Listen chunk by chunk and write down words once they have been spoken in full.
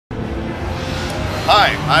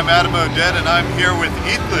Hi, I'm Adam Odette and I'm here with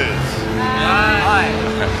Eatliz. Hi.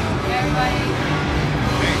 Everybody.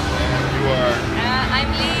 Hey, and you are? I'm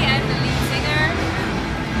Lee, I'm the lead singer.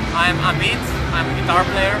 I'm Amit, I'm a guitar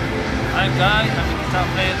player. I'm Guy, I'm a guitar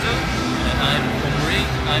player too. And I'm Omri,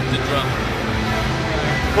 I'm the drummer.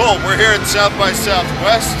 Cool, we're here at South by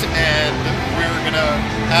Southwest and we're going to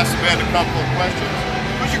ask the band a couple of questions.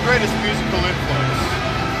 Who's your greatest musical influence?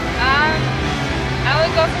 I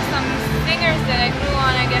would go for some singers that I grew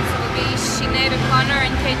on. I guess it would be Sinead O'Connor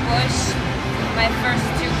and Kate Bush, my first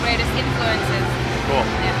two greatest influences. Cool.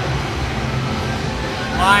 Yeah.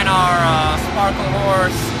 Mine are Sparkle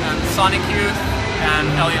Horse and Sonic Youth and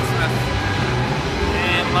Elliott Smith.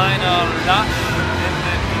 And mine are Lush and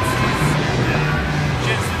Eatliz and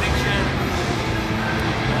James Addiction.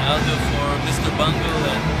 I'll go for Mr. Bungle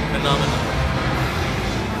and Phenomenal.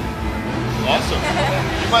 Awesome.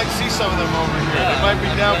 You might see some of them over here. They might be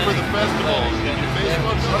down for the festival. Can you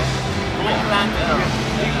Facebook them? Cool.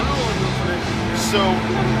 So,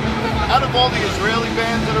 out of all the Israeli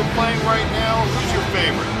bands that are playing right now, who's your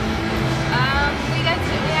favorite? We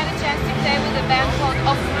had a chance to play with a band called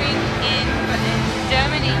Offering in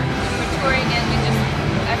Germany. We were touring and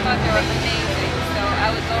I thought they were amazing. So I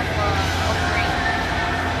would go for Offering.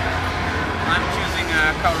 I'm choosing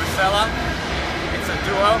Carusella. It's a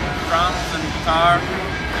duo, drums and guitar,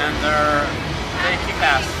 and they kick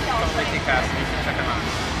ass, totally kick ass. You should check them out.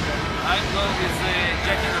 I'm going with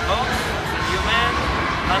Jack in the Box, it's a new man,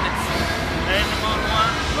 and it's the number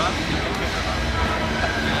one, but you can check them out.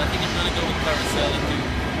 Yeah, I think I'm gonna go with Carousel too.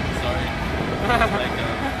 Sorry. Like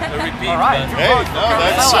a repeat. All right. But Hey, no,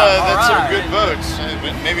 that's some Alright. good votes.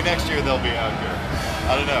 Maybe next year they'll be out here.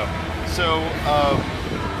 I don't know. So,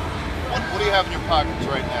 what do you have in your pockets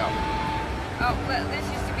right now? Oh, well, this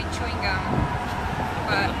used to be chewing gum,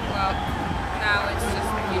 but, well, now it's just,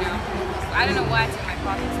 I don't know what's in my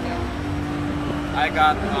pocket still. I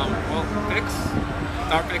got well, picks,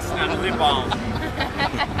 guitar picks, and lip balm.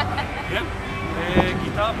 Yep.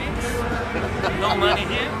 Guitar picks, no money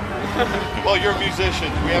here. Well, you're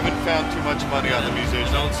musicians. We haven't found too much money on the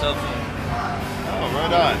musicians. Don't cell phone. Oh,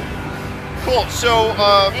 right on. Cool. So,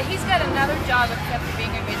 He's got another job except for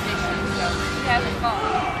being a musician, so he has a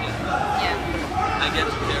phone. Yeah. I get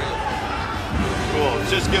to carry it. cool.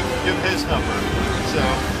 Just give his number. So,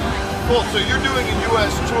 cool. So you're doing a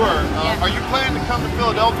U.S. tour. Yeah. Are you planning to come to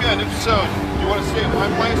Philadelphia? And if so, do you want to stay at my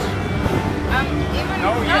place? I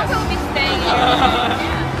will be staying here.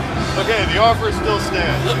 Yeah. Okay, the offer still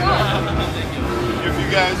stands. Cool. If you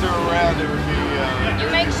guys are around, it would be. You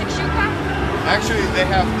make shakshuka? Actually, they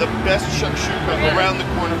have the best shakshuka around the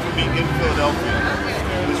corner from me in Philadelphia.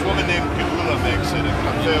 This woman named Geula makes it at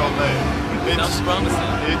Cafe Olay. Sounds promising.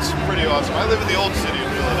 It's pretty awesome. I live in the old city of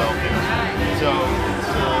Philadelphia, so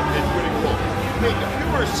it's pretty cool. Hey, if you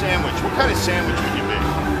were a sandwich, what kind of sandwich would you be?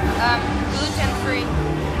 Gluten-free.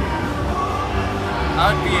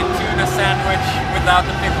 I would be a tuna sandwich without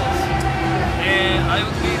the pickles. I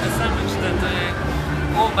would be the sandwich that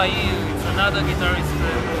Bail, it's another guitarist,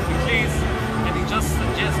 Eatliz, and he just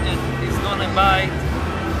suggested he's gonna buy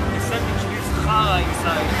a sandwich with chara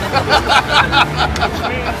inside. Which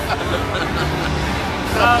means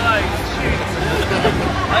chara is shit.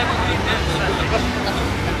 I would be that sandwich.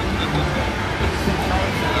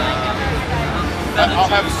 I'll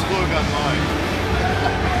have a slug on mine.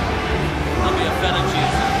 I'll be a feta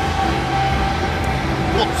cheese.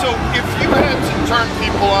 Well, so if you had to turn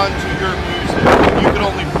people on to your music, and you could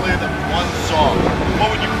only play them one song,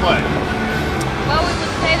 what would you play? Well, we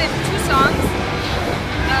would play them two songs.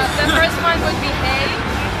 The first one would be Hey,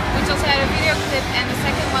 which also had a video clip, and the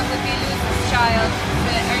second one would be Lose This Child,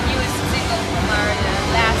 our newest single from our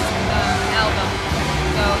last album.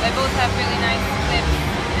 So they both have really nice clips.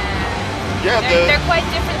 Yeah, they're quite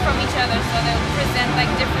different from each other, so they'll present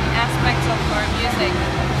like different aspects of our music.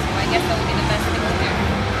 So I guess that would be the best thing to do.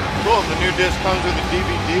 Cool. The new disc comes with a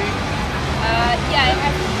DVD. Yeah, it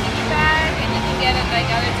has a CD bag, and you can get it like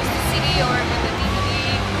either just a CD or with the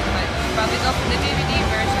DVD. But probably go for the DVD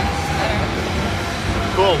version. It's better.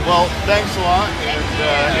 Cool. Well, thanks a lot, Thank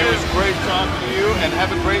and you. it was great talking to you. And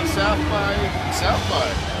have a great South by.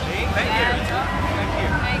 Thank you. Thank you.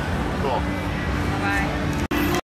 Cool. Bye.